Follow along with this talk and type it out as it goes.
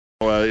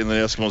in the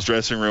Eskimos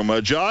dressing room.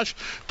 Josh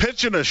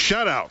pitching a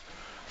shutout.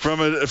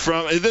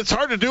 It's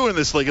hard to do in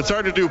this league. It's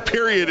hard to do,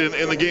 period,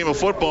 in the game of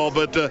football.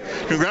 But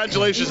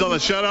congratulations on the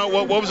shutout.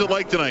 What was it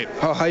like tonight?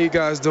 Oh, how you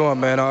guys doing,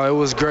 man? It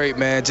was great,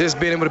 man. Just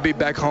being able to be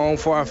back home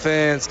for our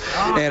fans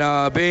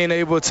and being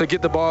able to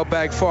get the ball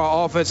back for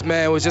our offense,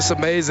 man, was just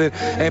amazing.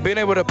 And being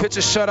able to pitch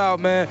a shutout,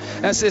 man,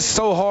 it's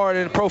so hard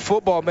in pro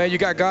football, man. You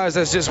got guys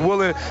that's just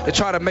willing to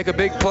try to make a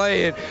big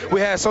play, and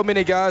we had so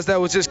many guys that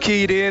was just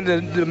keyed in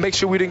to make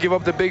sure we didn't give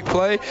up the big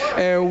play,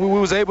 and we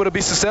was able to be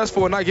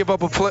successful and not give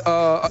up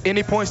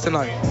any points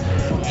tonight.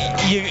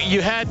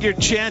 You had your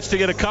chance to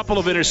get a couple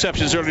of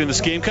interceptions early in this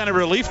game. Kind of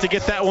relief to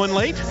get that one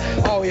late?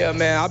 Oh, yeah,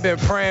 man. I've been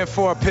praying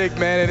for a pick,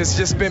 man, and it's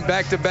just been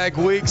back-to-back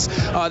weeks.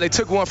 They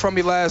took one from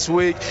me last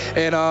week,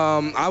 and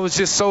I was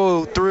just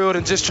so thrilled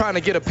and just trying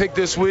to get a pick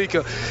this week.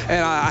 And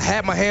I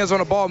had my hands on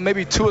the ball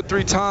maybe 2 or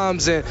 3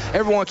 times, and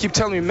everyone kept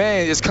telling me,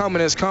 man, it's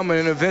coming.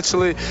 And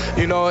eventually,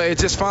 it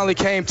just finally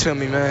came to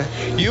me,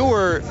 man. You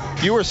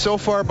were so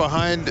far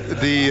behind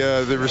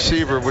the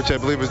receiver, which I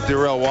believe was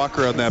Darrell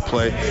Walker on that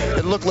play.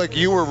 It looked like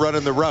you were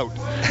running the route.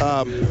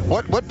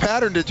 What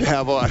pattern did you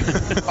have on?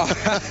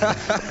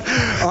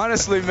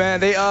 Honestly, man,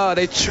 they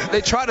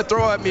tried to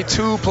throw at me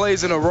 2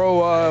 plays in a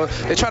row.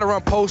 They tried to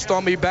run post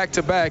on me back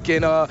to back,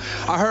 and I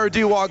heard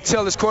D-Walk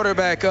tell his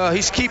quarterback,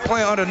 he's keep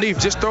playing underneath,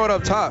 just throw it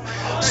up top.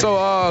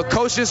 So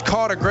coach just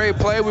called a great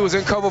play. We was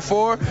in cover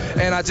 4,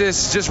 and I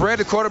just read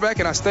the quarterback,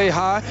 and I stayed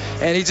high,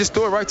 and he just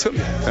threw it right to me.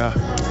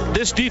 Yeah.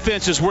 This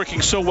defense is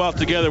working so well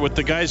together with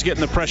the guys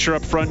getting the pressure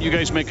up front, you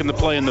guys making the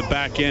play in the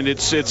back end.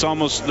 It's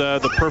almost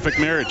the perfect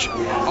marriage.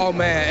 Oh,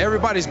 man,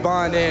 everybody's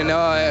buying in.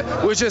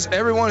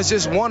 Everyone is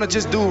just want to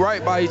just do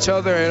right by each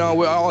other, and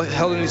we're all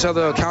holding each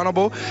other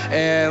accountable.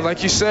 And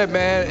like you said,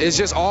 man, it's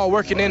just all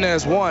working in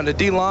as one. The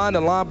D-line,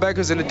 the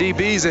linebackers, and the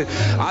DBs.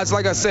 And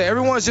like I said,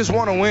 everyone's just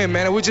want to win,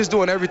 man, and we're just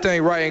doing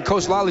everything right. And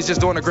Coach Lolly's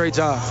just doing a great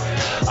job.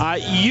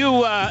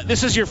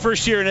 This is your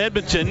first year in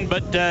Edmonton,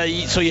 but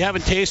so you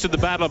haven't tasted the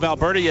Battle of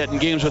Alberta yet in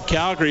games with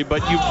Calgary,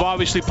 but you've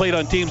obviously played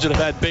on teams that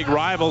have had big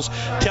rivals.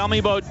 Tell me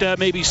about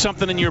maybe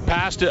something in your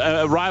past,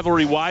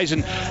 rivalry-wise,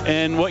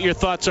 and what your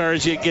thoughts are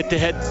as you get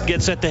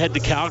set to head to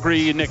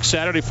Calgary next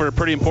Saturday for a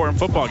pretty important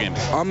football game.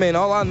 I mean,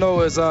 all I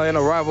know is in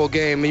a rival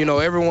game,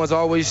 everyone's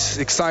always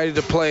excited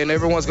to play, and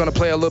everyone's going to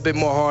play a little bit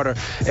more harder.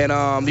 And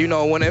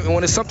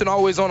when it's something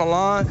always on the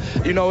line,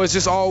 it's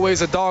just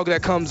always a dog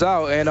that comes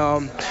out.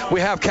 And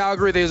we have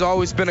Calgary. There's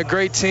always been a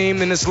great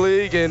team in this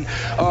league, and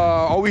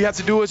all we have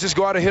to do is just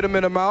go out and hit them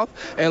in the mouth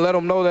and let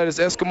them know that it's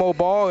Eskimo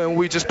ball, and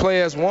we just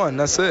play as one.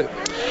 That's it.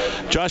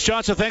 Josh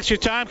Johnson, thanks for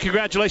your time.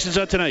 Congratulations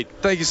on tonight.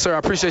 Thank you, sir. I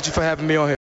appreciate you for having me on here.